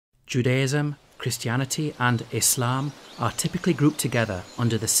Judaism, Christianity and Islam are typically grouped together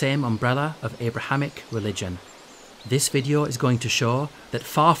under the same umbrella of Abrahamic religion. This video is going to show that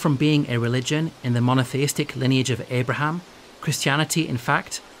far from being a religion in the monotheistic lineage of Abraham, Christianity in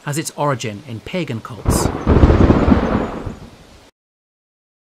fact has its origin in pagan cults.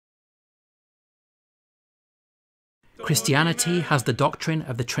 Christianity has the doctrine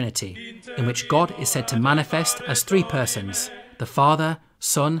of the Trinity, in which God is said to manifest as three persons, the Father,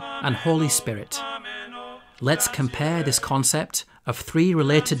 Son, and Holy Spirit. Let's compare this concept of three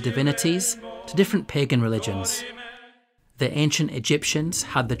related divinities to different pagan religions. The ancient Egyptians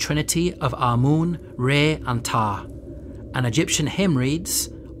had the trinity of Amun, Re, and Ta. An Egyptian hymn reads,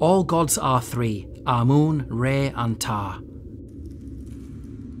 "All gods are three, Amun, Re, and Ta."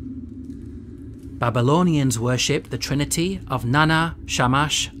 Babylonians worshipped the trinity of Nana,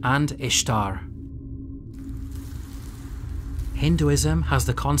 Shamash, and Ishtar. Hinduism has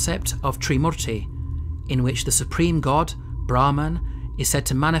the concept of Trimurti, in which the supreme god, Brahman, is said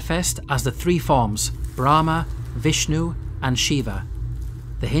to manifest as the three forms, Brahma, Vishnu, and Shiva.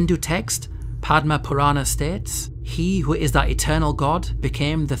 The Hindu text, Padma Purana, states, "He who is that eternal God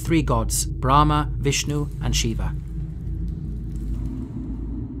became the three gods, Brahma, Vishnu, and Shiva."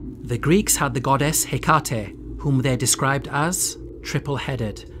 The Greeks had the goddess Hecate, whom they described as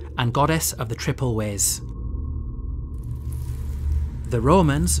triple-headed and goddess of the triple ways. The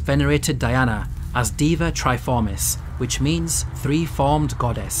Romans venerated Diana as Diva Triformis, which means three-formed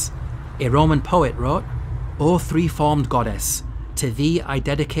goddess. A Roman poet wrote, "O three-formed goddess, to thee I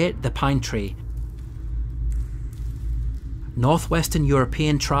dedicate the pine tree." Northwestern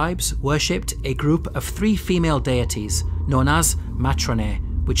European tribes worshipped a group of three female deities known as matronae,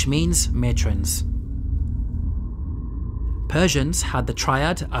 which means matrons. Persians had the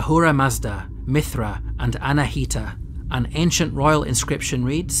triad Ahura Mazda, Mithra, and Anahita. An ancient royal inscription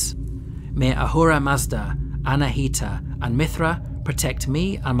reads, "May Ahura Mazda, Anahita, and Mithra protect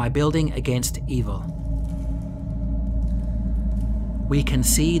me and my building against evil." We can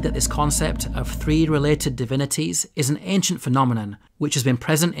see that this concept of three related divinities is an ancient phenomenon which has been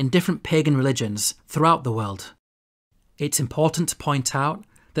present in different pagan religions throughout the world. It's important to point out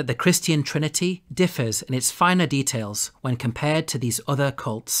that the Christian Trinity differs in its finer details when compared to these other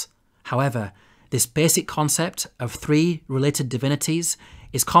cults. However, this basic concept of three related divinities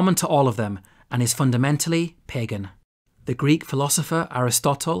is common to all of them and is fundamentally pagan. The Greek philosopher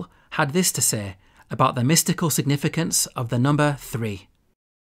Aristotle had this to say about the mystical significance of the number 3.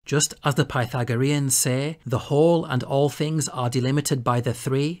 Just as the Pythagoreans say the whole and all things are delimited by the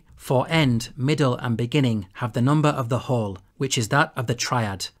 3, for end, middle and beginning have the number of the whole, which is that of the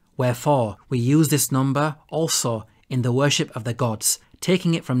triad. Wherefore we use this number also in the worship of the gods,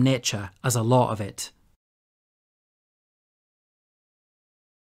 taking it from nature as a law of it.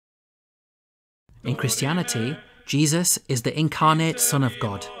 In Christianity, Jesus is the incarnate Son of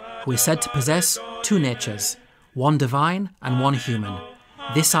God, who is said to possess two natures, one divine and one human.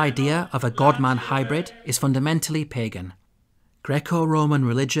 This idea of a God-man hybrid is fundamentally pagan. Greco-Roman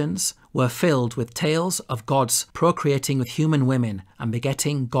religions were filled with tales of gods procreating with human women and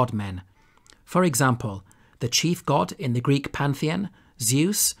begetting god-men. For example, the chief god in the Greek pantheon,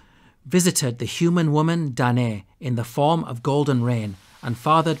 Zeus, visited the human woman Danae in the form of golden rain and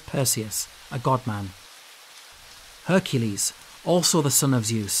fathered Perseus, a god-man. Hercules, also the son of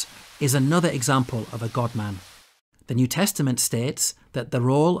Zeus, is another example of a god-man. The New Testament states that the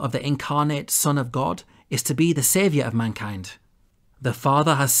role of the incarnate Son of God is to be the saviour of mankind. The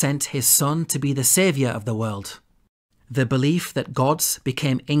Father has sent his Son to be the saviour of the world. The belief that gods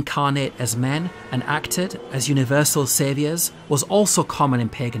became incarnate as men and acted as universal saviours was also common in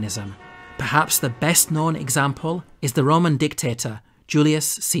paganism. Perhaps the best known example is the Roman dictator Julius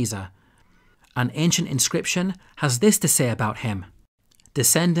Caesar. An ancient inscription has this to say about him: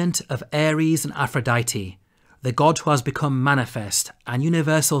 "Descendant of Ares and Aphrodite, the god who has become manifest and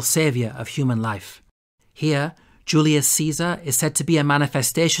universal saviour of human life." Here, Julius Caesar is said to be a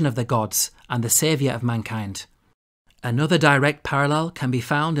manifestation of the gods and the saviour of mankind. Another direct parallel can be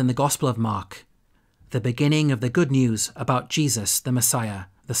found in the Gospel of Mark, the beginning of the good news about Jesus, the Messiah,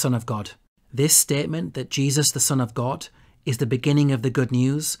 the Son of God. This statement that Jesus, the Son of God, is the beginning of the good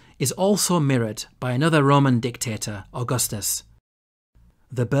news is also mirrored by another Roman dictator, Augustus.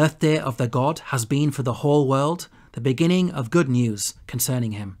 The birthday of the God has been for the whole world the beginning of good news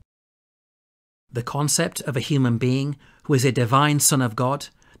concerning him. The concept of a human being who is a divine Son of God,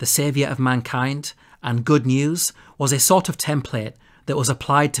 the saviour of mankind, and good news was a sort of template that was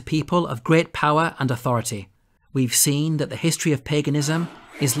applied to people of great power and authority. We've seen that the history of paganism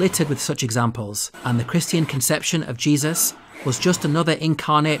is littered with such examples, and the Christian conception of Jesus was just another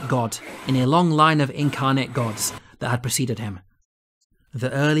incarnate God in a long line of incarnate gods that had preceded him.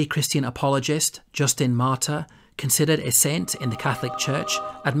 The early Christian apologist, Justin Martyr, considered a saint in the Catholic Church,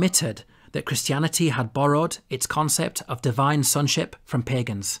 admitted that Christianity had borrowed its concept of divine sonship from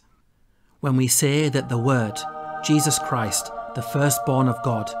pagans. When we say that the Word, Jesus Christ, the firstborn of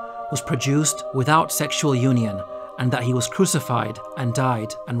God, was produced without sexual union, and that he was crucified and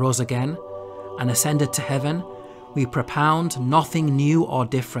died and rose again, and ascended to heaven, we propound nothing new or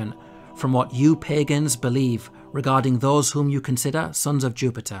different from what you pagans believe regarding those whom you consider sons of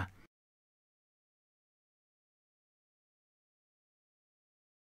Jupiter.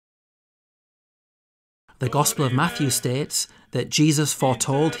 The Gospel of Matthew states that Jesus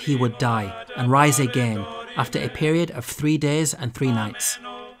foretold he would die and rise again after a period of 3 days and 3 nights.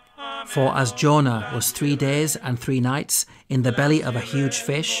 For as Jonah was 3 days and 3 nights in the belly of a huge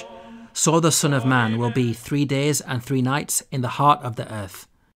fish, so the Son of Man will be 3 days and 3 nights in the heart of the earth.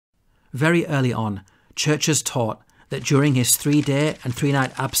 Very early on, churches taught that during his 3-day and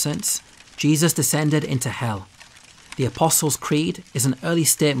 3-night absence, Jesus descended into hell. The Apostles' Creed is an early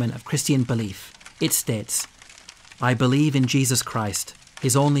statement of Christian belief. It states, "I believe in Jesus Christ,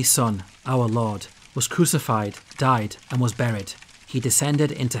 his only Son, our Lord, was crucified, died, and was buried. He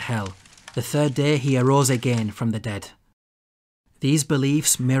descended into hell. The 3rd day he arose again from the dead." These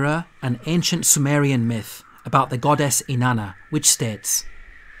beliefs mirror an ancient Sumerian myth about the goddess Inanna, which states,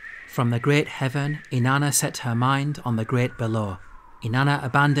 "From the great heaven, Inanna set her mind on the great below. Inanna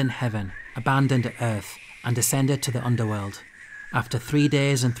abandoned heaven, abandoned earth, and descended to the underworld. After 3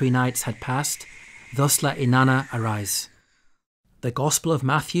 days and 3 nights had passed, thus let Inanna arise." The Gospel of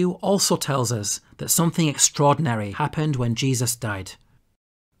Matthew also tells us that something extraordinary happened when Jesus died.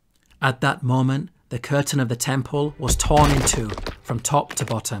 At that moment, the curtain of the temple was torn in two from top to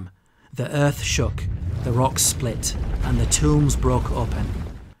bottom. The earth shook, the rocks split, and the tombs broke open.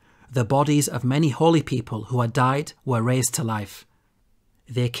 The bodies of many holy people who had died were raised to life.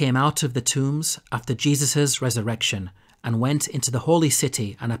 They came out of the tombs after Jesus' resurrection and went into the holy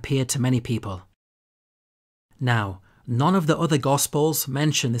city and appeared to many people. Now, none of the other Gospels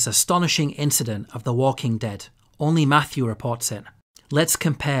mention this astonishing incident of the walking dead. Only Matthew reports it. Let's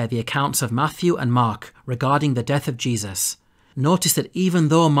compare the accounts of Matthew and Mark regarding the death of Jesus. Notice that even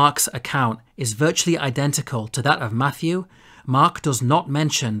though Mark's account is virtually identical to that of Matthew, Mark does not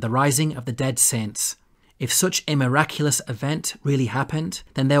mention the rising of the dead saints. If such a miraculous event really happened,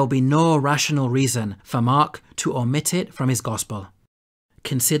 then there will be no rational reason for Mark to omit it from his Gospel.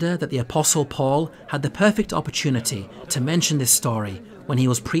 Consider that the Apostle Paul had the perfect opportunity to mention this story when he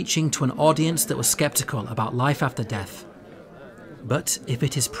was preaching to an audience that was skeptical about life after death. But if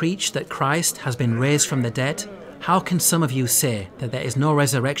it is preached that Christ has been raised from the dead, how can some of you say that there is no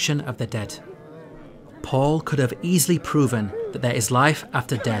resurrection of the dead? Paul could have easily proven that there is life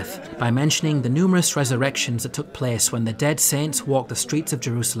after death by mentioning the numerous resurrections that took place when the dead saints walked the streets of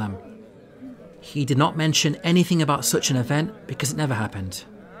Jerusalem. He did not mention anything about such an event because it never happened.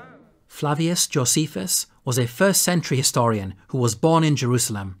 Flavius Josephus was a 1st century historian who was born in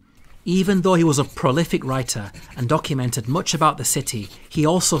Jerusalem. Even though he was a prolific writer and documented much about the city, he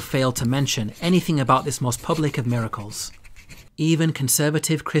also failed to mention anything about this most public of miracles. Even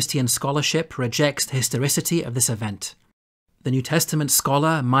conservative Christian scholarship rejects the historicity of this event. The New Testament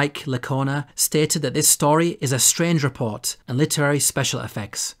scholar Mike Licona stated that this story is a strange report and literary special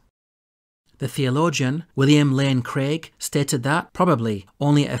effects. The theologian William Lane Craig stated that, probably,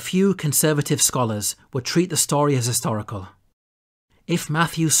 only a few conservative scholars would treat the story as historical. If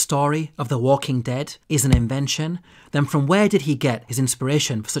Matthew's story of the walking dead is an invention, then from where did he get his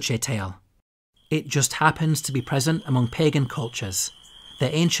inspiration for such a tale? It just happens to be present among pagan cultures.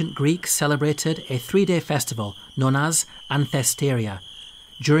 The ancient Greeks celebrated a 3-day festival known as Anthesteria,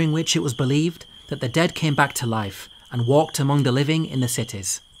 during which it was believed that the dead came back to life and walked among the living in the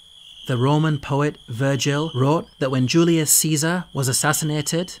cities. The Roman poet Virgil wrote that when Julius Caesar was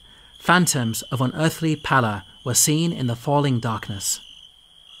assassinated, phantoms of unearthly pallor were seen in the falling darkness.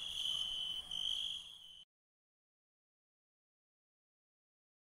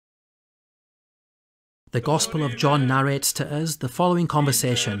 The Gospel of John narrates to us the following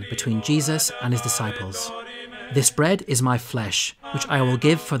conversation between Jesus and his disciples. "This bread is my flesh, which I will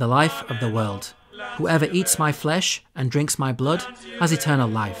give for the life of the world. Whoever eats my flesh and drinks my blood has eternal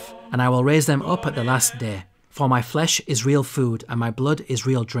life, and I will raise them up at the last day. For my flesh is real food, and my blood is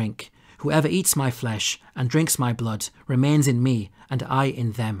real drink. Whoever eats my flesh and drinks my blood remains in me, and I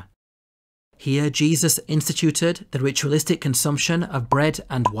in them." Here Jesus instituted the ritualistic consumption of bread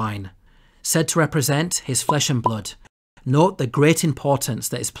and wine, said to represent his flesh and blood, Note the great importance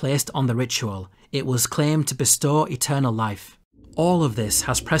that is placed on the ritual. It was claimed to bestow eternal life. All of this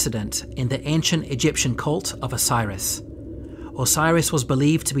has precedent in the ancient Egyptian cult of Osiris. Osiris was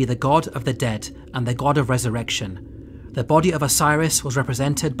believed to be the god of the dead and the god of resurrection. The body of Osiris was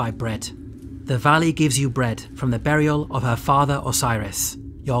represented by bread. The valley gives you bread from the burial of her father Osiris.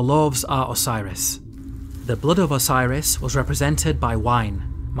 Your loaves are Osiris. The blood of Osiris was represented by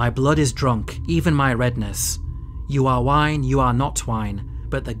wine. My blood is drunk, even my redness. You are wine, you are not wine,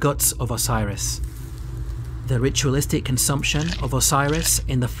 but the guts of Osiris. The ritualistic consumption of Osiris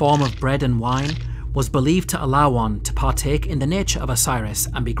in the form of bread and wine was believed to allow one to partake in the nature of Osiris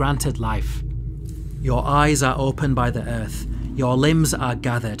and be granted life. Your eyes are opened by the earth, your limbs are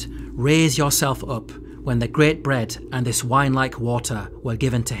gathered, raise yourself up, when the great bread and this wine-like water were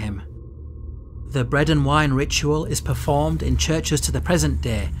given to him. The bread and wine ritual is performed in churches to the present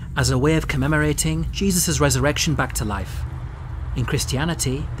day as a way of commemorating Jesus' resurrection back to life. In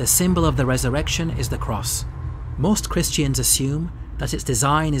Christianity, the symbol of the resurrection is the cross. Most Christians assume that its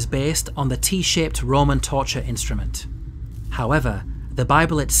design is based on the T-shaped Roman torture instrument. However, the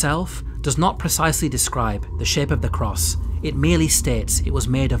Bible itself does not precisely describe the shape of the cross. It merely states it was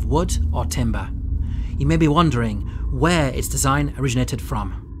made of wood or timber. You may be wondering where its design originated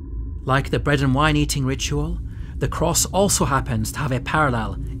from. Like the bread and wine eating ritual, the cross also happens to have a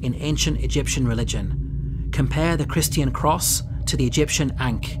parallel in ancient Egyptian religion. Compare the Christian cross to the Egyptian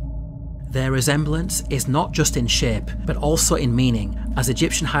ankh. Their resemblance is not just in shape, but also in meaning, as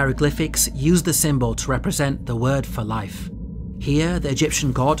Egyptian hieroglyphics use the symbol to represent the word for life. Here, the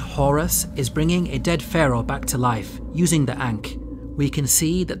Egyptian god Horus is bringing a dead pharaoh back to life using the ankh. We can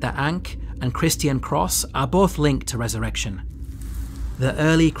see that the ankh and Christian cross are both linked to resurrection. The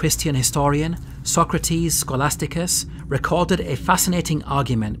early Christian historian Socrates Scholasticus recorded a fascinating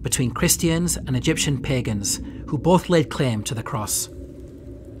argument between Christians and Egyptian pagans who both laid claim to the cross.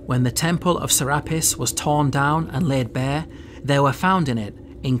 When the temple of Serapis was torn down and laid bare, there were found in it,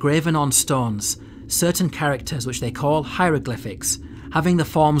 engraven on stones, certain characters which they call hieroglyphics, having the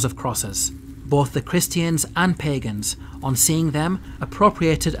forms of crosses. Both the Christians and pagans, on seeing them,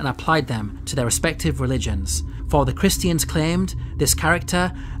 appropriated and applied them to their respective religions, for the Christians claimed this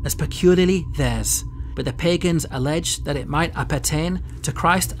character as peculiarly theirs, but the pagans alleged that it might appertain to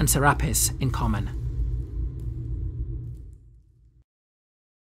Christ and Serapis in common.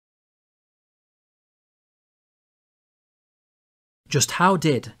 Just how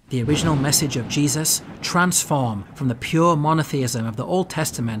did the original message of Jesus transform from the pure monotheism of the Old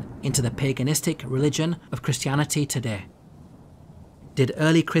Testament into the paganistic religion of Christianity today? Did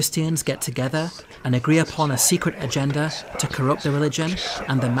early Christians get together and agree upon a secret agenda to corrupt the religion,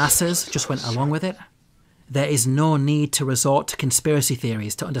 and the masses just went along with it? There is no need to resort to conspiracy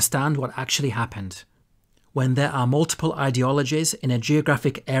theories to understand what actually happened. When there are multiple ideologies in a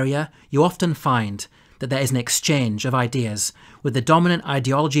geographic area, you often find that there is an exchange of ideas, with the dominant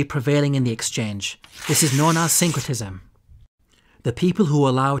ideology prevailing in the exchange. This is known as syncretism. The people who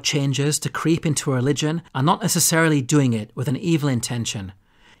allow changes to creep into a religion are not necessarily doing it with an evil intention.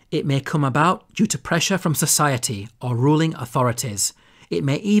 It may come about due to pressure from society or ruling authorities. It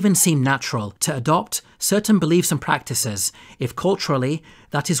may even seem natural to adopt certain beliefs and practices if culturally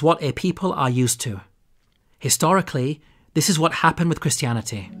that is what a people are used to. Historically, this is what happened with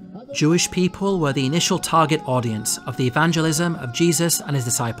Christianity. Jewish people were the initial target audience of the evangelism of Jesus and his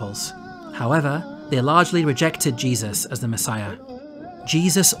disciples. However, they largely rejected Jesus as the Messiah.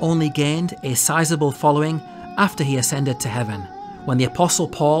 Jesus only gained a sizable following after he ascended to heaven, when the Apostle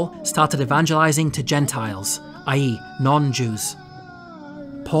Paul started evangelizing to Gentiles, i.e., non-Jews.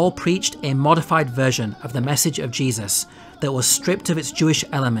 Paul preached a modified version of the message of Jesus that was stripped of its Jewish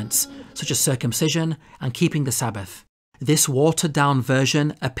elements, such as circumcision and keeping the Sabbath. This watered-down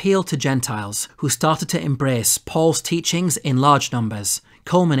version appealed to Gentiles who started to embrace Paul's teachings in large numbers,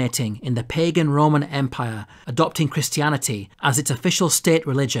 culminating in the pagan Roman Empire adopting Christianity as its official state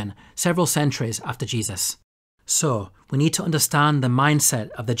religion several centuries after Jesus. So, we need to understand the mindset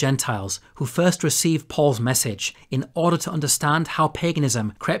of the Gentiles who first received Paul's message in order to understand how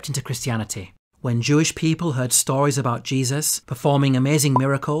paganism crept into Christianity. When Jewish people heard stories about Jesus performing amazing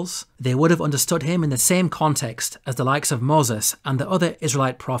miracles, they would have understood him in the same context as the likes of Moses and the other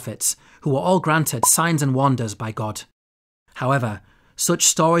Israelite prophets, who were all granted signs and wonders by God. However, such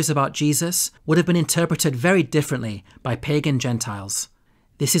stories about Jesus would have been interpreted very differently by pagan Gentiles.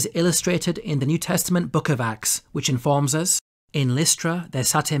 This is illustrated in the New Testament book of Acts, which informs us, "In Lystra there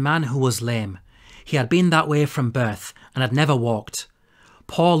sat a man who was lame. He had been that way from birth and had never walked.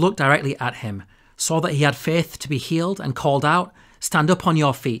 Paul looked directly at him, saw that he had faith to be healed, and called out, 'Stand up on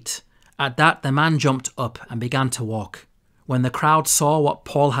your feet.' At that the man jumped up and began to walk. When the crowd saw what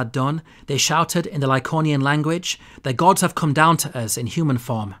Paul had done, they shouted in the Lycaonian language, "The gods have come down to us in human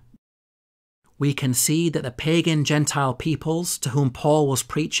form." We can see that the pagan Gentile peoples to whom Paul was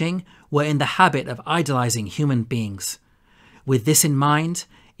preaching were in the habit of idolizing human beings. With this in mind,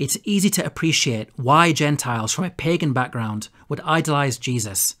 it's easy to appreciate why Gentiles from a pagan background would idolize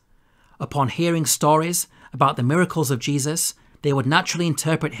Jesus. Upon hearing stories about the miracles of Jesus, they would naturally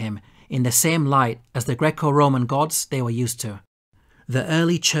interpret him in the same light as the Greco-Roman gods they were used to. The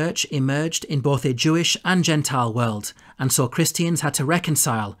early church emerged in both a Jewish and Gentile world, and so Christians had to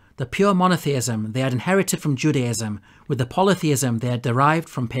reconcile the pure monotheism they had inherited from Judaism with the polytheism they had derived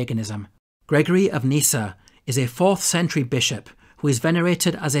from paganism. Gregory of Nyssa is a 4th century bishop who is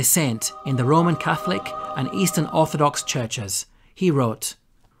venerated as a saint in the Roman Catholic and Eastern Orthodox churches. He wrote,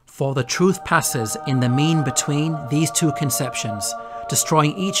 "For the truth passes in the mean between these two conceptions,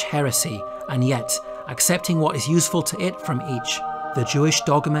 destroying each heresy, and yet accepting what is useful to it from each. The Jewish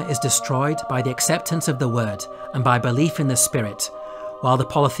dogma is destroyed by the acceptance of the word and by belief in the Spirit, while the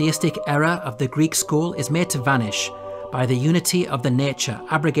polytheistic error of the Greek school is made to vanish by the unity of the nature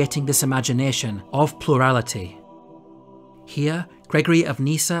abrogating this imagination of plurality." Here, Gregory of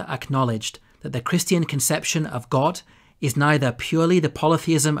Nyssa acknowledged that the Christian conception of God is neither purely the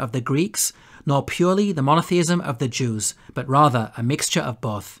polytheism of the Greeks nor purely the monotheism of the Jews, but rather a mixture of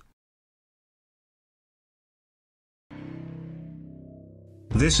both.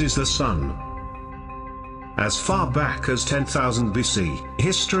 This is the sun. As far back as 10,000 BC,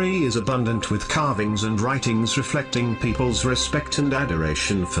 history is abundant with carvings and writings reflecting people's respect and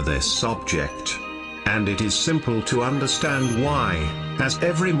adoration for this object. And it is simple to understand why, as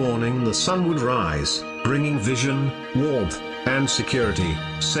every morning the sun would rise, bringing vision, warmth, and security,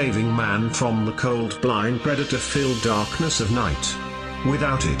 saving man from the cold, blind, predator-filled darkness of night.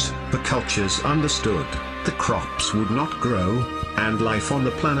 Without it, the cultures understood, the crops would not grow, and life on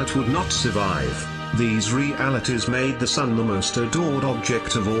the planet would not survive. These realities made the sun the most adored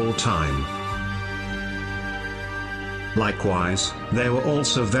object of all time. Likewise, they were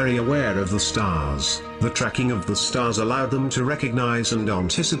also very aware of the stars. The tracking of the stars allowed them to recognize and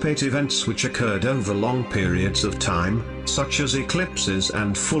anticipate events which occurred over long periods of time, such as eclipses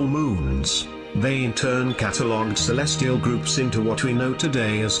and full moons. They in turn catalogued celestial groups into what we know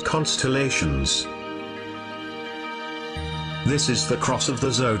today as constellations. This is the cross of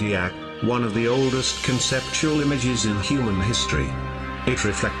the zodiac, one of the oldest conceptual images in human history. It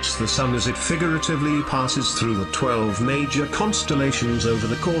reflects the sun as it figuratively passes through the 12 major constellations over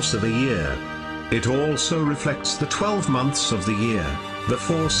the course of a year. It also reflects the 12 months of the year, the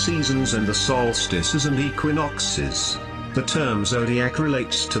 4 seasons and the solstices and equinoxes. The term zodiac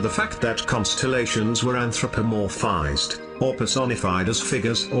relates to the fact that constellations were anthropomorphized, or personified as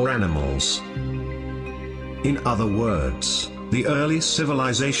figures or animals. In other words, the early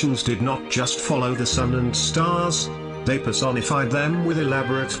civilizations did not just follow the sun and stars, they personified them with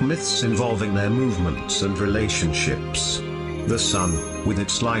elaborate myths involving their movements and relationships. The sun, with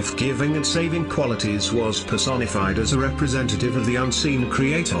its life-giving and saving qualities, was personified as a representative of the unseen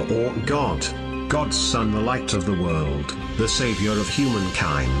creator or God. God's Son, the light of the world, the savior of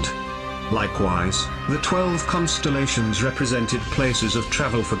humankind. Likewise, the 12 constellations represented places of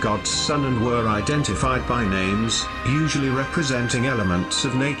travel for God's Son and were identified by names, usually representing elements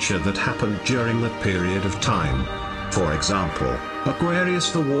of nature that happened during that period of time. For example,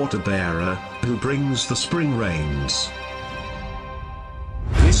 Aquarius the water bearer, who brings the spring rains.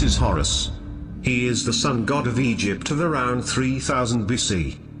 This is Horus. He is the sun god of Egypt of around 3000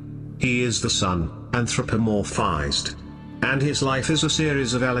 BC. He is the sun, anthropomorphized. And his life is a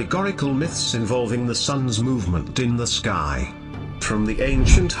series of allegorical myths involving the sun's movement in the sky. From the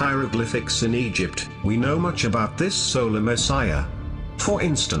ancient hieroglyphics in Egypt, we know much about this solar messiah. For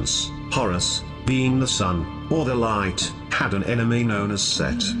instance, Horus, being the sun, or the light, had an enemy known as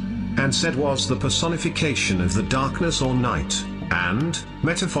Set. And Set was the personification of the darkness or night, and,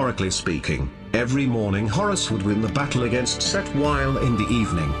 metaphorically speaking, every morning Horus would win the battle against Set, while in the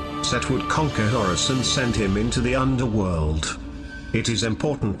evening, Set would conquer Horus and send him into the underworld. It is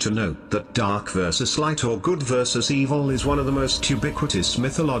important to note that dark versus light or good versus evil is one of the most ubiquitous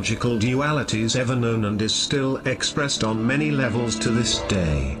mythological dualities ever known and is still expressed on many levels to this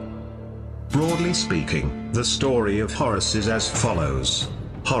day. Broadly speaking, the story of Horus is as follows.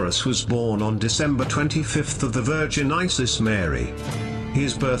 Horus was born on December 25th of the Virgin Isis Mary.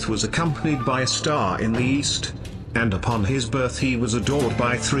 His birth was accompanied by a star in the east, and upon his birth he was adored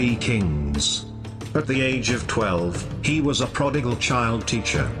by 3 kings. At the age of 12, he was a prodigal child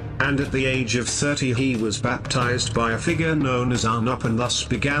teacher, and at the age of 30 he was baptized by a figure known as Anup and thus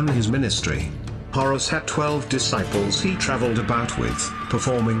began his ministry. Horus had 12 disciples he traveled about with,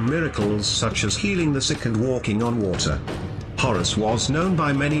 performing miracles such as healing the sick and walking on water. Horus was known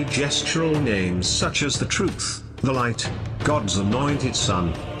by many gestural names such as the Truth, the Light, God's Anointed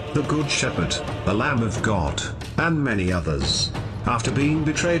Son, the Good Shepherd, the Lamb of God, and many others. After being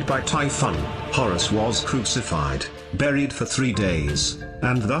betrayed by Typhon, Horus was crucified, buried for 3 days,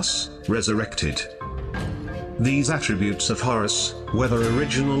 and thus resurrected. These attributes of Horus, whether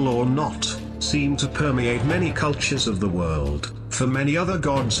original or not, seem to permeate many cultures of the world, for many other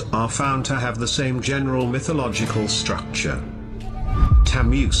gods are found to have the same general mythological structure.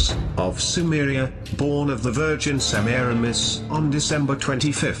 Tammuz, of Sumeria, born of the virgin Semiramis on December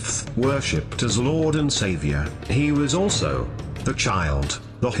 25th, worshipped as Lord and Savior. He was also the child,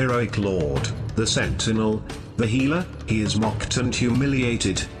 the heroic lord, the sentinel, the healer. He is mocked and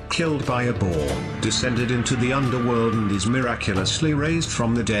humiliated, killed by a boar, descended into the underworld and is miraculously raised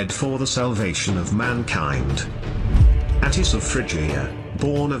from the dead for the salvation of mankind. Attis of Phrygia,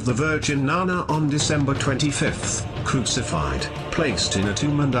 born of the Virgin Nana on December 25th, crucified, placed in a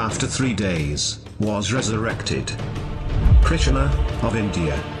tomb and after 3 days, was resurrected. Krishna, of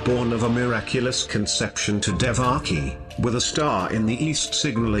India, born of a miraculous conception to Devaki, with a star in the east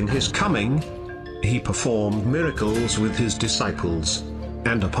signaling his coming, he performed miracles with his disciples,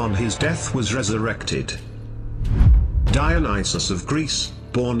 and upon his death was resurrected. Dionysus of Greece,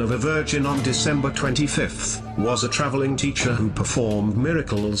 born of a virgin on December 25th, was a traveling teacher who performed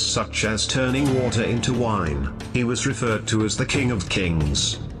miracles such as turning water into wine. He was referred to as the King of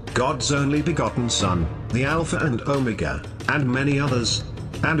Kings, God's only begotten Son, the Alpha and Omega, and many others,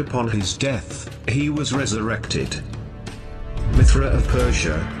 and upon his death, he was resurrected. Mithra of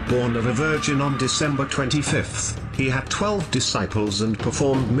Persia, born of a virgin on December 25th, he had 12 disciples and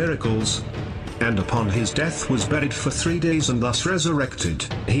performed miracles, and upon his death was buried for 3 days and thus resurrected.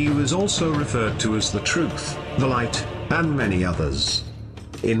 He was also referred to as the Truth, the Light, and many others.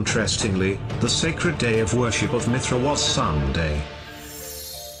 Interestingly, the sacred day of worship of Mithra was Sunday.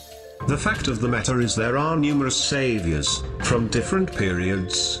 The fact of the matter is there are numerous saviors, from different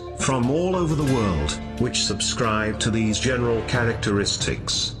periods, from all over the world, which subscribe to these general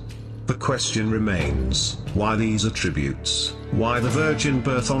characteristics. The question remains, why these attributes? Why the virgin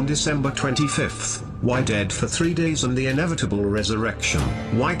birth on December 25th? Why dead for 3 days and the inevitable resurrection?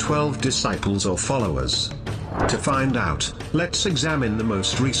 Why 12 disciples or followers? To find out, let's examine the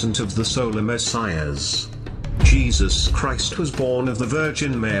most recent of the solar messiahs. Jesus Christ was born of the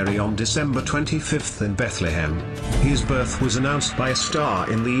Virgin Mary on December 25th in Bethlehem. His birth was announced by a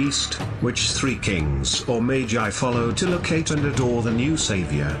star in the east, which 3 kings or magi followed to locate and adore the new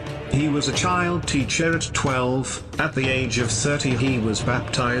Savior. He was a child teacher at 12, at the age of 30 he was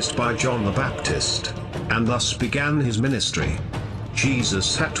baptized by John the Baptist, and thus began his ministry.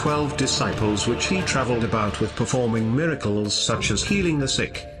 Jesus had 12 disciples which he traveled about with performing miracles such as healing the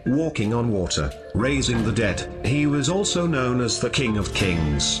sick, walking on water, raising the dead. He was also known as the King of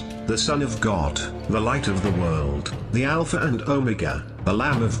Kings, the Son of God, the Light of the World, the Alpha and Omega, the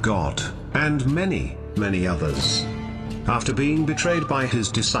Lamb of God, and many, many others. After being betrayed by his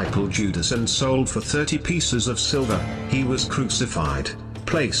disciple Judas and sold for 30 pieces of silver, he was crucified,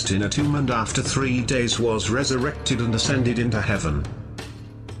 placed in a tomb and after 3 days was resurrected and ascended into heaven.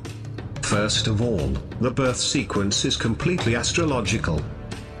 First of all, the birth sequence is completely astrological.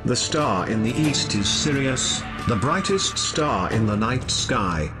 The star in the east is Sirius, the brightest star in the night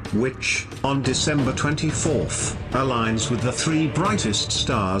sky, which, on December 24th, aligns with the 3 brightest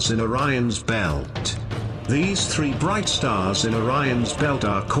stars in Orion's belt. These 3 bright stars in Orion's belt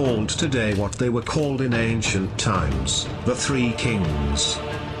are called today what they were called in ancient times, the 3 kings.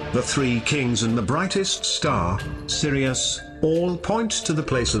 The 3 kings and the brightest star, Sirius, all point to the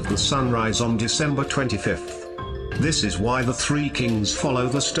place of the sunrise on December 25th. This is why the 3 kings follow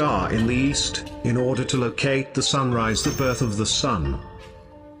the star in the east, in order to locate the sunrise, the birth of the sun.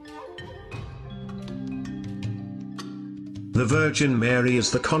 The Virgin Mary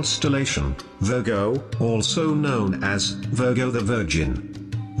is the constellation, Virgo, also known as Virgo the Virgin.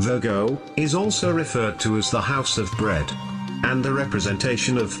 Virgo is also referred to as the house of bread. And the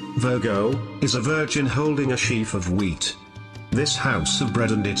representation of Virgo is a virgin holding a sheaf of wheat. This house of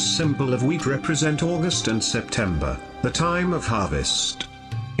bread and its symbol of wheat represent August and September, the time of harvest.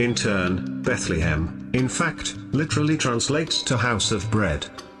 In turn, Bethlehem, in fact, literally translates to house of bread.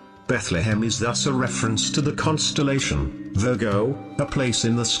 Bethlehem is thus a reference to the constellation, Virgo, a place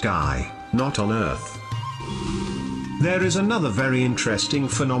in the sky, not on earth. There is another very interesting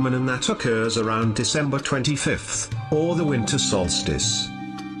phenomenon that occurs around December 25th, or the winter solstice.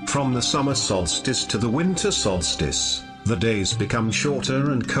 From the summer solstice to the winter solstice, the days become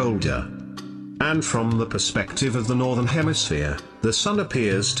shorter and colder. And from the perspective of the northern hemisphere, the sun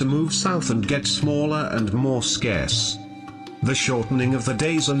appears to move south and get smaller and more scarce. The shortening of the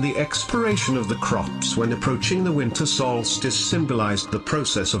days and the expiration of the crops when approaching the winter solstice symbolized the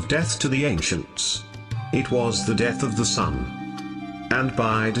process of death to the ancients. It was the death of the sun. And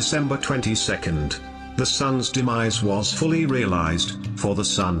by December 22nd, the sun's demise was fully realized, for the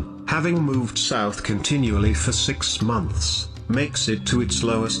sun, having moved south continually for 6 months, makes it to its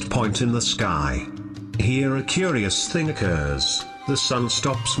lowest point in the sky. Here a curious thing occurs: the sun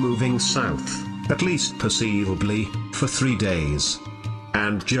stops moving south, at least perceivably, for 3 days.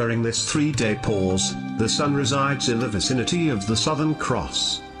 And during this 3-day pause, the sun resides in the vicinity of the Southern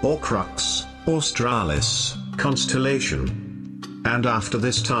Cross, or Crux, Australis, constellation. And after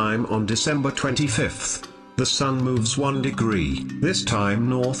this time on December 25th, the sun moves 1 degree, this time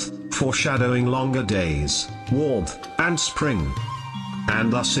north, foreshadowing longer days, warmth, and spring.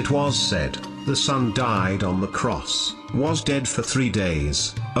 And thus it was said, the sun died on the cross, was dead for 3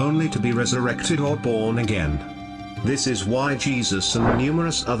 days, only to be resurrected or born again. This is why Jesus and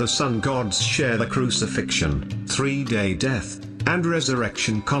numerous other sun gods share the crucifixion, 3-day death, and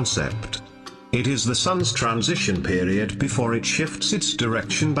resurrection concept. It is the sun's transition period before it shifts its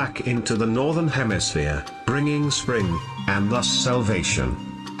direction back into the northern hemisphere, bringing spring, and thus salvation.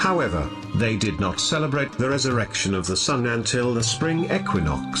 However, they did not celebrate the resurrection of the sun until the spring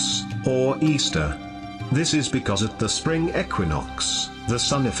equinox, or Easter. This is because at the spring equinox, the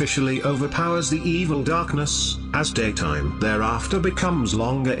sun officially overpowers the evil darkness, as daytime thereafter becomes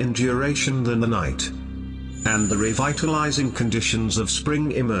longer in duration than the night. And the revitalizing conditions of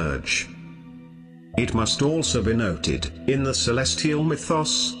spring emerge. It must also be noted, in the celestial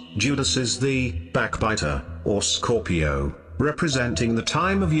mythos, Judas is the backbiter, or Scorpio, representing the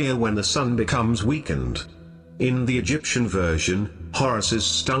time of year when the sun becomes weakened. In the Egyptian version, Horus is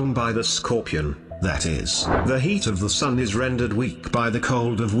stung by the scorpion, that is, the heat of the sun is rendered weak by the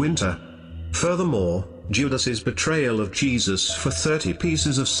cold of winter. Furthermore, Judas's betrayal of Jesus for 30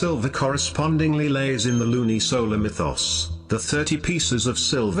 pieces of silver correspondingly lays in the lunisolar mythos. The 30 pieces of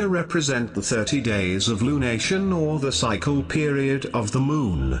silver represent the 30 days of lunation or the cycle period of the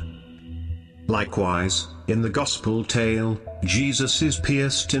moon. Likewise, in the Gospel tale, Jesus is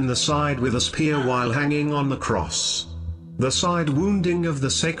pierced in the side with a spear while hanging on the cross. The side wounding of the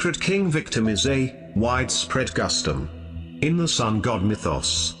sacred king victim is a widespread custom. In the sun god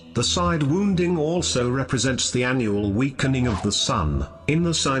mythos, the side wounding also represents the annual weakening of the sun, in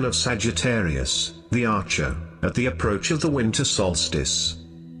the sign of Sagittarius, the archer, at the approach of the winter solstice.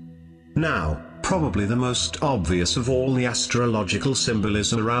 Now, probably the most obvious of all the astrological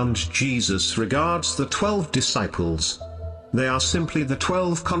symbolism around Jesus regards the 12 disciples. They are simply the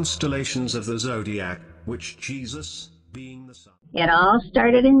 12 constellations of the zodiac, which Jesus, being the sun. It all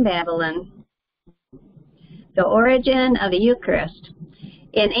started in Babylon. The origin of the Eucharist.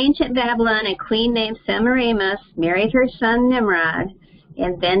 In ancient Babylon, a queen named Semiramis married her son Nimrod,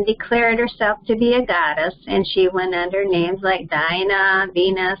 and then declared herself to be a goddess, and she went under names like Diana,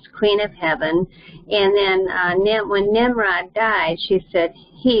 Venus, Queen of Heaven. And then when Nimrod died, she said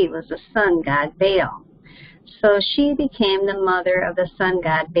he was the sun god Baal. So she became the mother of the sun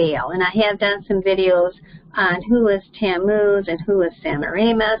god Baal. And I have done some videos on who is Tammuz and who is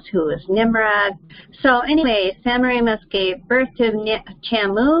Semiramis, who is Nimrod. So anyway, Semiramis gave birth to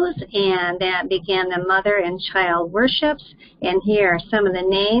Tammuz, and that began the mother and child worships. And here are some of the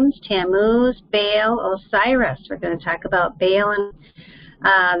names: Tammuz, Baal, Osiris. We're going to talk about Baal.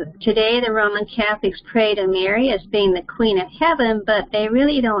 And today the Roman Catholics pray to Mary as being the Queen of Heaven, but they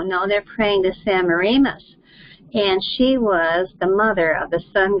really don't know they're praying to Semiramis. And she was the mother of the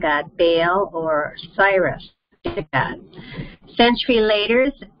sun god Baal, or Cyrus, the god. Century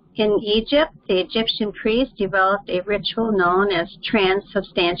later, in Egypt, the Egyptian priests developed a ritual known as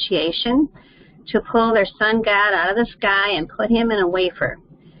transubstantiation to pull their sun god out of the sky and put him in a wafer.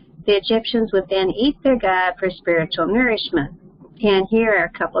 The Egyptians would then eat their god for spiritual nourishment. And here are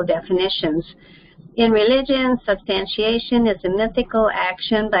a couple of definitions. In religion, substantiation is a mythical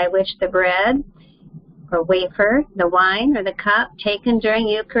action by which the bread or wafer, the wine or the cup taken during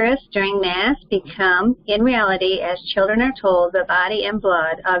Eucharist, during Mass, become, in reality, as children are told, the body and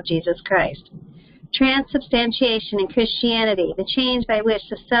blood of Jesus Christ. Transubstantiation in Christianity, the change by which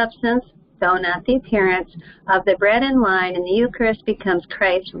the substance, though not the appearance, of the bread and wine in the Eucharist becomes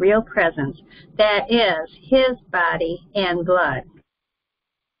Christ's real presence, that is, his body and blood.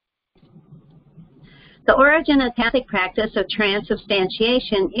 The origin of Catholic practice of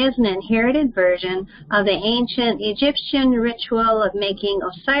transubstantiation is an inherited version of the ancient Egyptian ritual of making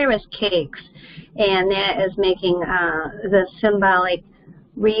Osiris cakes, and that is making the symbolic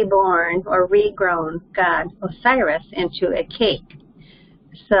reborn or regrown god Osiris into a cake.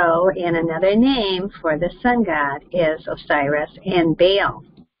 So, and another name for the sun god is Osiris and Baal.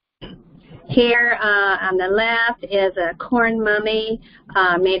 Here on the left is a corn mummy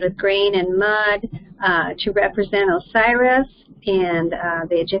made with grain and mud to represent Osiris, and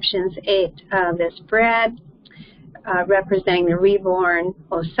the Egyptians ate this bread representing the reborn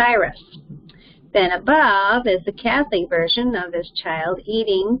Osiris. Then above is the Catholic version of this child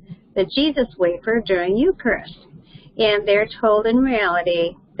eating the Jesus wafer during Eucharist. And they're told in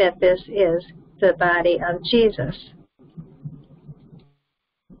reality that this is the body of Jesus.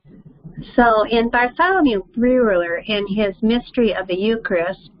 So in Bartholomew Brewer, in his Mystery of the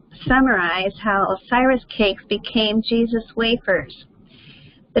Eucharist, summarized how Osiris cakes became Jesus wafers.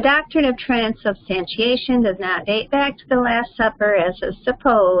 The doctrine of transubstantiation does not date back to the Last Supper, as is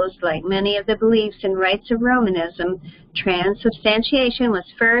supposed. Like many of the beliefs and rites of Romanism, transubstantiation was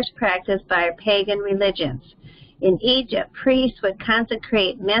first practiced by pagan religions. In Egypt, priests would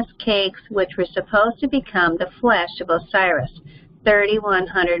consecrate mess cakes, which were supposed to become the flesh of Osiris,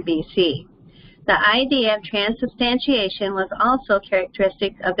 3100 BC. The idea of transubstantiation was also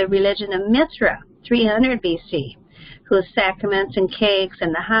characteristic of the religion of Mithra, 300 BC, whose sacraments and cakes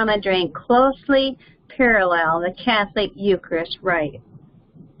and the Hamadrink closely parallel the Catholic Eucharist rite.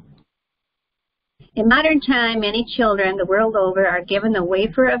 In modern time, many children the world over are given the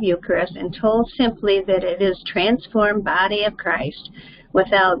wafer of Eucharist and told simply that it is transformed body of Christ,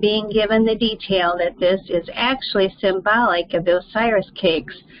 without being given the detail that this is actually symbolic of the Osiris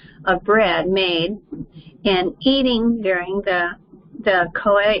cakes of bread made and eating during the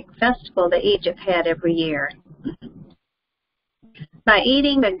Koic festival that Egypt had every year. By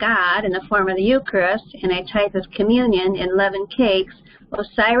eating the god in the form of the Eucharist in a type of communion in leavened cakes,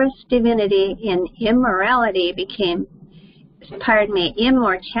 Osiris' divinity and immortality became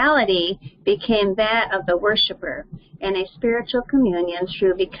that of the worshiper, and a spiritual communion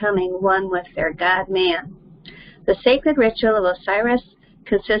through becoming one with their God-man. The sacred ritual of Osiris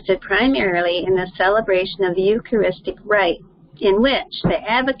consisted primarily in the celebration of the Eucharistic rite, in which the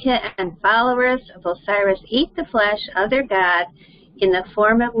advocate and followers of Osiris eat the flesh of their god in the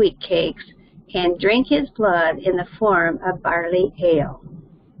form of wheat cakes and drink his blood in the form of barley ale.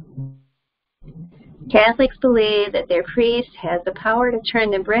 Catholics believe that their priest has the power to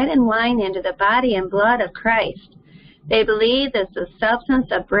turn the bread and wine into the body and blood of Christ. They believe that the substance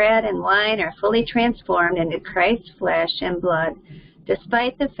of bread and wine are fully transformed into Christ's flesh and blood,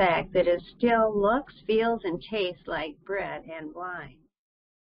 despite the fact that it still looks, feels, and tastes like bread and wine.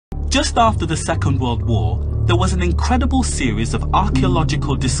 Just after the Second World War, there was an incredible series of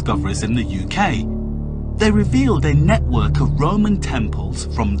archaeological discoveries in the UK. They revealed a network of Roman temples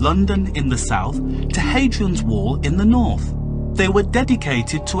from London in the south to Hadrian's Wall in the north. They were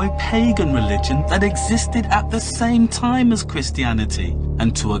dedicated to a pagan religion that existed at the same time as Christianity,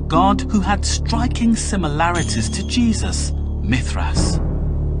 and to a god who had striking similarities to Jesus, Mithras.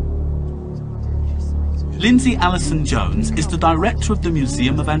 Lindsay Allison-Jones is the director of the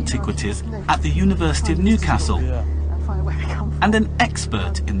Museum of Antiquities at the University of Newcastle and an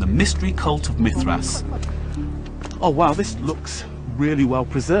expert in the mystery cult of Mithras. Oh wow, this looks really well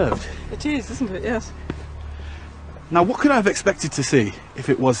preserved. It is, isn't it? Yes. Now, what could I have expected to see if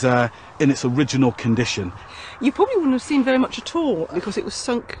it was in its original condition? You probably wouldn't have seen very much at all, because it was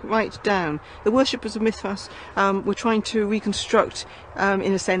sunk right down. The worshippers of Mithras were trying to reconstruct,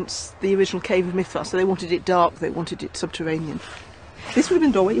 in a sense, the original cave of Mithras. So they wanted it dark, they wanted it subterranean. This would have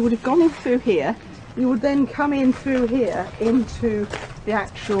been doorway. You would have gone in through here. You would then come in through here into the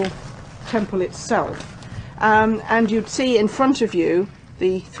actual temple itself. And you'd see in front of you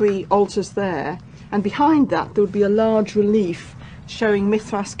the three altars there. And behind that there would be a large relief showing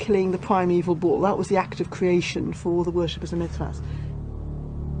Mithras killing the primeval bull. That was the act of creation for the worshippers of Mithras.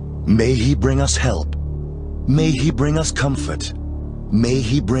 May he bring us help. May he bring us comfort. May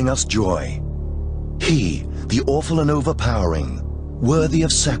he bring us joy. He, the awful and overpowering, worthy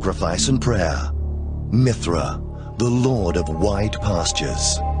of sacrifice and prayer. Mithra, the lord of wide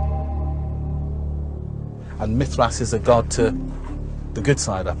pastures. And Mithras is a god to the good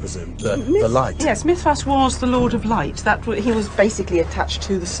side, I presume, the light. Yes, Mithras was the lord of light. He was basically attached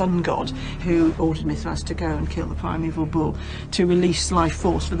to the sun god, who ordered Mithras to go and kill the primeval bull to release life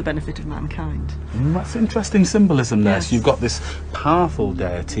force for the benefit of mankind. That's interesting symbolism there. Yes. So you've got this powerful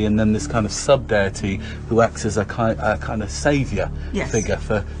deity and then this kind of sub-deity who acts as a kind of saviour figure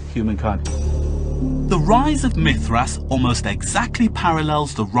for humankind. The rise of Mithras almost exactly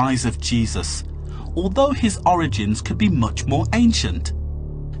parallels the rise of Jesus, although his origins could be much more ancient.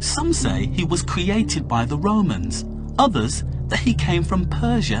 Some say he was created by the Romans, others that he came from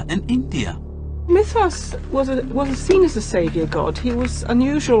Persia and India. Mithras was seen as a saviour god. He was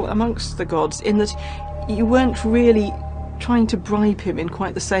unusual amongst the gods in that you weren't really trying to bribe him in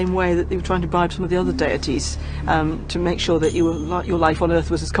quite the same way that they were trying to bribe some of the other deities to make sure that your life on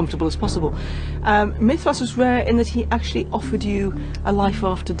earth was as comfortable as possible. Mithras was rare in that he actually offered you a life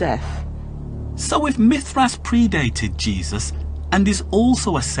after death. So if Mithras predated Jesus and is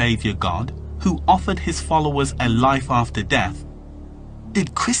also a saviour god who offered his followers a life after death,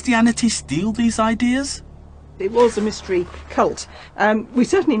 did Christianity steal these ideas? It was a mystery cult. We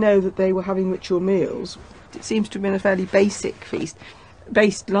certainly know that they were having ritual meals. It seems to have been a fairly basic feast,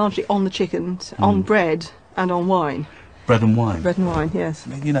 based largely on the chickens, on bread and on wine. Bread and wine. Bread and wine, yes.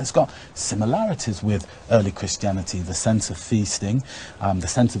 You know, it's got similarities with early Christianity, the sense of feasting, the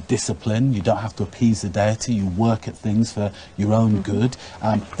sense of discipline. You don't have to appease the deity, you work at things for your own good.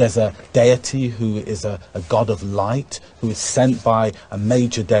 There's a deity who is a god of light, who is sent by a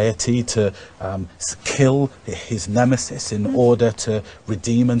major deity to kill his nemesis in order to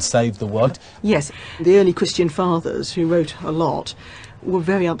redeem and save the world. Yes, the early Christian fathers, who wrote a lot, were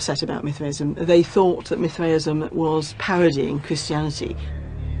very upset about Mithraism. They thought that Mithraism was parodying Christianity.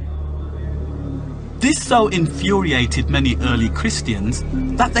 This so infuriated many early Christians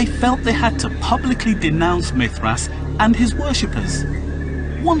that they felt they had to publicly denounce Mithras and his worshippers.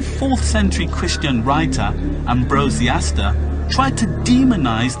 One 4th century Christian writer, Ambrosiaster, tried to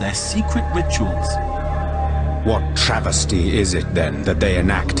demonize their secret rituals. What travesty is it then that they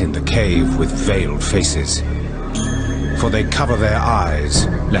enact in the cave with veiled faces? For they cover their eyes,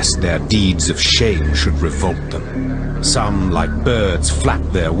 lest their deeds of shame should revolt them. Some, like birds, flap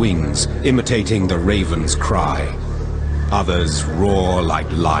their wings, imitating the raven's cry. Others roar like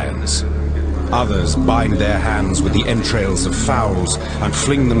lions. Others bind their hands with the entrails of fowls and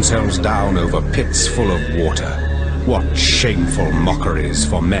fling themselves down over pits full of water. What shameful mockeries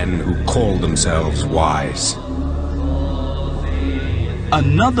for men who call themselves wise.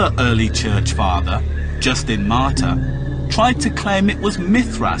 Another early church father, Justin Martyr, tried to claim it was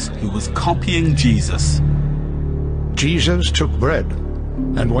Mithras who was copying Jesus. Jesus took bread,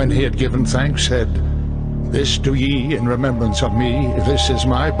 and when he had given thanks said, "This do ye in remembrance of me, this is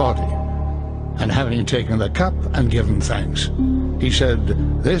my body." And having taken the cup and given thanks, he said,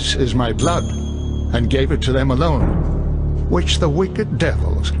 "This is my blood," and gave it to them alone, which the wicked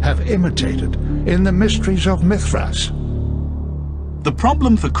devils have imitated in the mysteries of Mithras. The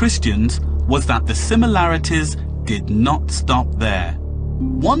problem for Christians was that the similarities did not stop there.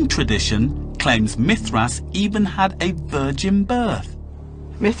 One tradition claims Mithras even had a virgin birth.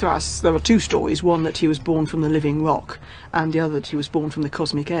 Mithras, there are two stories, one that he was born from the living rock and the other that he was born from the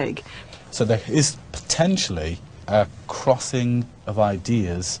cosmic egg. So there is potentially a crossing of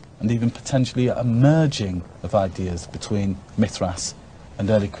ideas and even potentially a merging of ideas between Mithras and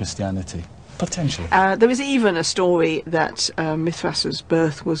early Christianity. Potentially. There is even a story that Mithras's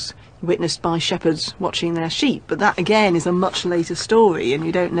birth was witnessed by shepherds watching their sheep, but that again is a much later story, and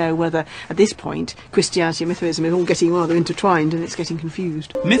you don't know whether at this point Christianity and Mithraism is all getting rather intertwined and it's getting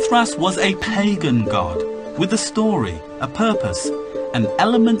confused. Mithras was a pagan god with a story, a purpose, and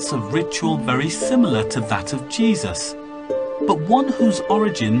elements of ritual very similar to that of Jesus, but one whose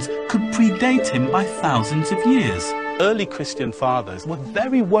origins could predate him by thousands of years. Early Christian fathers were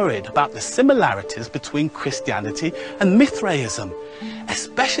very worried about the similarities between Christianity and Mithraism,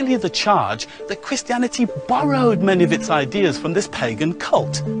 especially the charge that Christianity borrowed many of its ideas from this pagan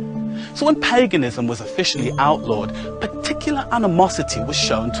cult. So when paganism was officially outlawed, particular animosity was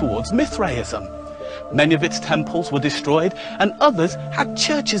shown towards Mithraism. Many of its temples were destroyed and others had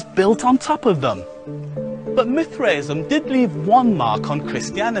churches built on top of them. But Mithraism did leave one mark on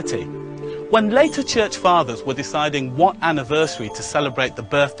Christianity. When later church fathers were deciding what anniversary to celebrate the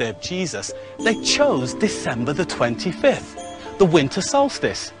birthday of Jesus, they chose December the 25th, the winter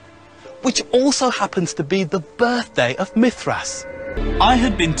solstice, which also happens to be the birthday of Mithras. I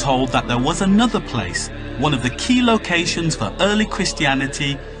had been told that there was another place, one of the key locations for early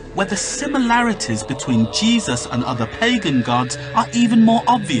Christianity, where the similarities between Jesus and other pagan gods are even more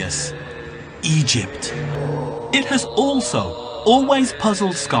obvious: Egypt. It has also always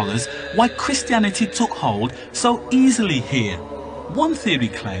puzzled scholars why Christianity took hold so easily here. One theory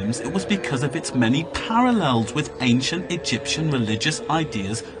claims it was because of its many parallels with ancient Egyptian religious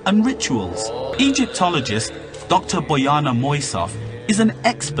ideas and rituals. Egyptologist Dr. Bojana Moisov is an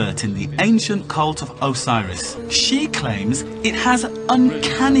expert in the ancient cult of Osiris. She claims it has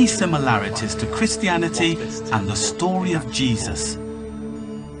uncanny similarities to Christianity and the story of Jesus.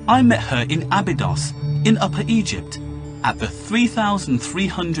 I met her in Abydos, in Upper Egypt, at the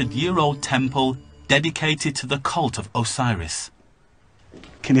 3,300-year-old temple dedicated to the cult of Osiris.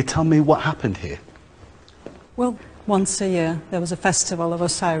 Can you tell me what happened here? Well, once a year there was a festival of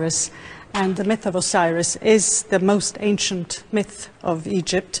Osiris, and the myth of Osiris is the most ancient myth of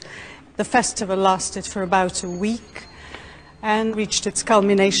Egypt. The festival lasted for about a week and reached its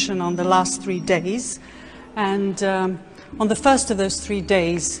culmination on the last 3 days. And on the first of those 3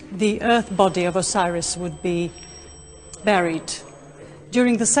 days, the earth body of Osiris would be buried.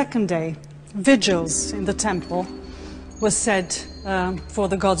 During the second day, vigils in the temple were said for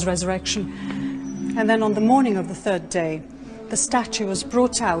the god's resurrection. And then on the morning of the third day, the statue was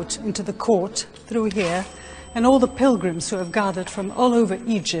brought out into the court through here, and all the pilgrims who have gathered from all over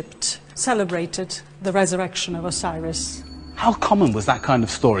Egypt celebrated the resurrection of Osiris. How common was that kind of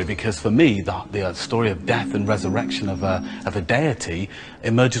story? Because for me, the story of death and resurrection of a deity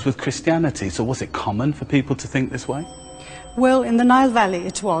emerges with Christianity. So was it common for people to think this way? Well, in the Nile Valley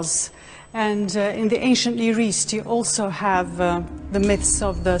it was. And in the ancient Near East you also have the myths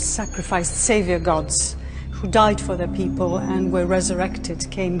of the sacrificed savior gods who died for their people and were resurrected,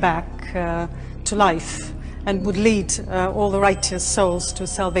 came back to life, and would lead all the righteous souls to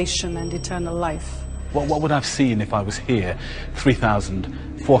salvation and eternal life. What would I have seen if I was here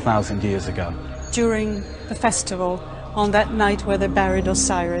 3,000, 4,000 years ago? During the festival, on that night where they buried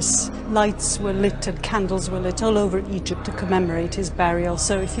Osiris, lights were lit and candles were lit all over Egypt to commemorate his burial.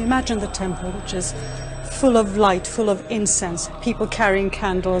 So if you imagine the temple, which is full of light, full of incense, people carrying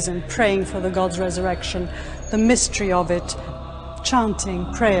candles and praying for the god's resurrection, the mystery of it, chanting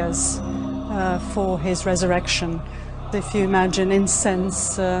prayers for his resurrection. If you imagine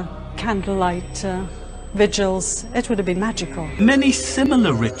incense, candlelight, vigils, it would have been magical. Many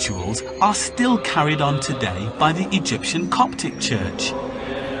similar rituals are still carried on today by the Egyptian Coptic Church.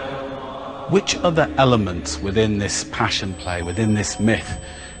 Which other elements within this passion play, within this myth,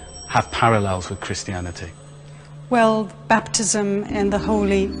 have parallels with Christianity? Well, baptism in the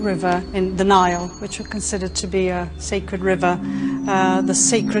holy river, in the Nile, which were considered to be a sacred river, the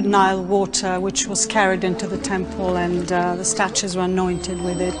sacred Nile water, which was carried into the temple, and the statues were anointed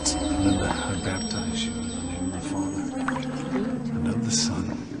with it. Remember, I baptize you in the name of the Father, and of the Son,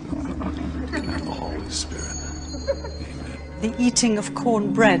 and of the Holy Spirit. Amen. The eating of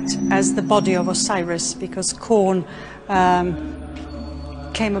corn bread as the body of Osiris, because corn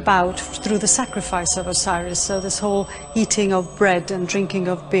came about through the sacrifice of Osiris. So this whole eating of bread and drinking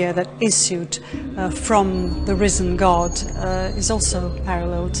of beer that issued from the risen God is also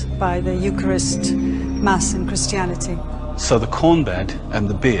paralleled by the Eucharist Mass in Christianity. So the corn bread and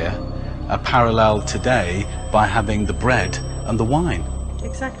the beer are paralleled today by having the bread and the wine.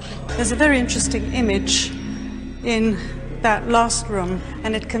 Exactly. There's a very interesting image in that last room,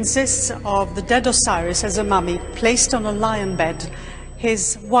 and it consists of the dead Osiris as a mummy placed on a lion bed.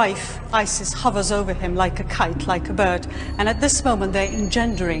 His wife, Isis, hovers over him like a kite, like a bird, and at this moment they're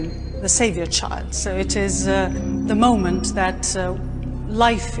engendering the Savior child. So it is the moment that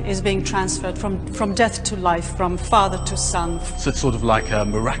life is being transferred from death to life, from father to son. So it's sort of like a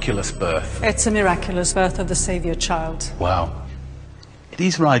miraculous birth. It's a miraculous birth of the Savior child. Wow.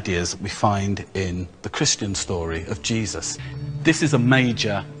 These are ideas that we find in the Christian story of Jesus. This is a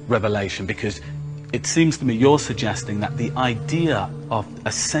major revelation because it seems to me you're suggesting that the idea of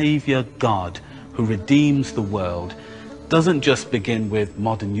a saviour God who redeems the world doesn't just begin with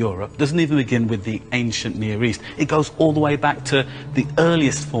modern Europe, doesn't even begin with the ancient Near East. It goes all the way back to the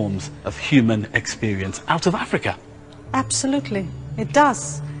earliest forms of human experience out of Africa. Absolutely, it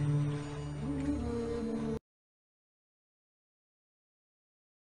does.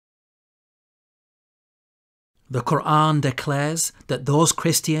 The Qur'an declares that those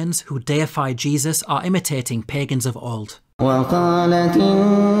Christians who deify Jesus are imitating pagans of old. وقالت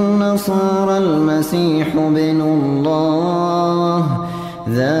النصارى المسيح ابن الله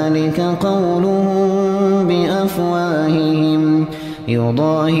ذلك قولهم بأفواههم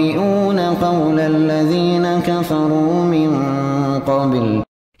يضاهئون قول الذين كفروا من قبل.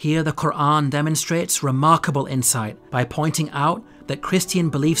 Here the Qur'an demonstrates remarkable insight by pointing out that Christian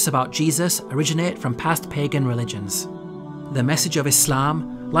beliefs about Jesus originate from past pagan religions. The message of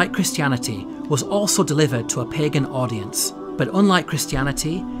Islam, like Christianity, was also delivered to a pagan audience, but unlike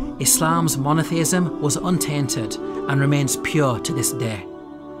Christianity, Islam's monotheism was untainted and remains pure to this day.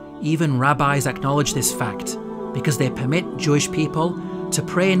 Even rabbis acknowledge this fact because they permit Jewish people to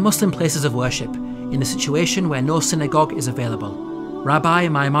pray in Muslim places of worship in the situation where no synagogue is available. Rabbi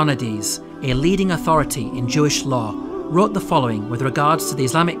Maimonides, a leading authority in Jewish law, wrote the following with regards to the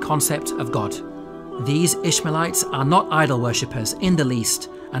Islamic concept of God. These Ishmaelites are not idol worshippers in the least,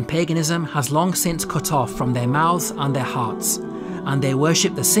 and paganism has long since cut off from their mouths and their hearts, and they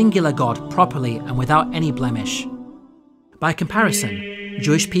worship the singular God properly and without any blemish. By comparison,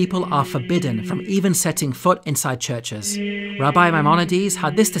 Jewish people are forbidden from even setting foot inside churches. Rabbi Maimonides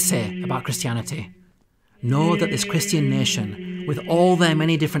had this to say about Christianity. Know that this Christian nation, with all their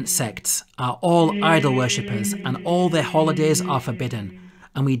many different sects, are all idol worshippers and all their holidays are forbidden,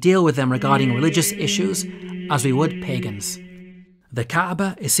 and we deal with them regarding religious issues as we would pagans. The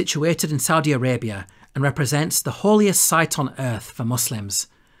Kaaba is situated in Saudi Arabia and represents the holiest site on earth for Muslims.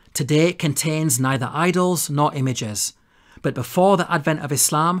 Today it contains neither idols nor images. But before the advent of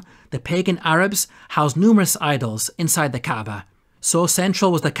Islam, the pagan Arabs housed numerous idols inside the Kaaba. So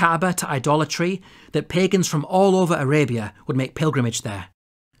central was the Kaaba to idolatry that pagans from all over Arabia would make pilgrimage there.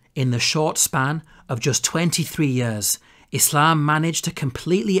 In the short span of just 23 years, Islam managed to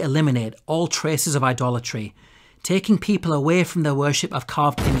completely eliminate all traces of idolatry, taking people away from the worship of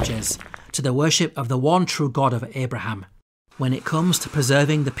carved images to the worship of the one true God of Abraham. When it comes to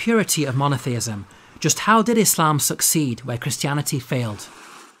preserving the purity of monotheism, just how did Islam succeed where Christianity failed?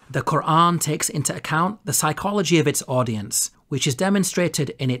 The Qur'an takes into account the psychology of its audience, which is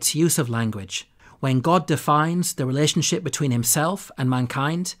demonstrated in its use of language. When God defines the relationship between himself and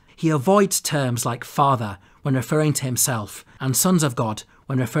mankind, he avoids terms like father when referring to himself and sons of God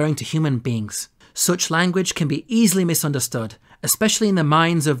when referring to human beings. Such language can be easily misunderstood, especially in the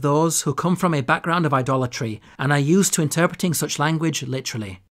minds of those who come from a background of idolatry and are used to interpreting such language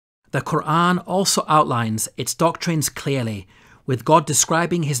literally. The Qur'an also outlines its doctrines clearly, with God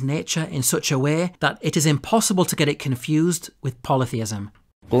describing his nature in such a way that it is impossible to get it confused with polytheism.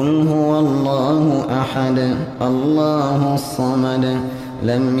 قل هو الله أحد الله الصمد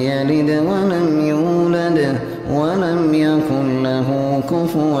لم يلد ولم يولد ولم يكن له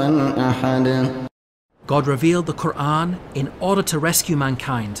كفوا أحد. God revealed the Qur'an in order to rescue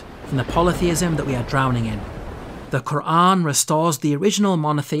mankind from the polytheism that we are drowning in. The Qur'an restores the original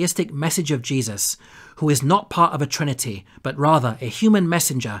monotheistic message of Jesus, who is not part of a trinity, but rather a human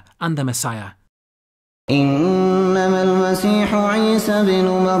messenger and the Messiah. إنما المسيح عيسى بن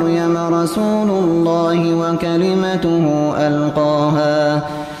مريم رسول الله وكلمته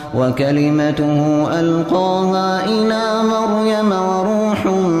ألقاها إلى مريم وروح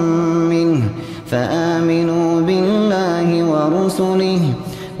منه فآمنوا بالله ورسله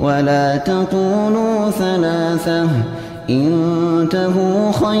ولا تقولوا ثلاثة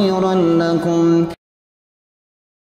انتهوا خيرا لكم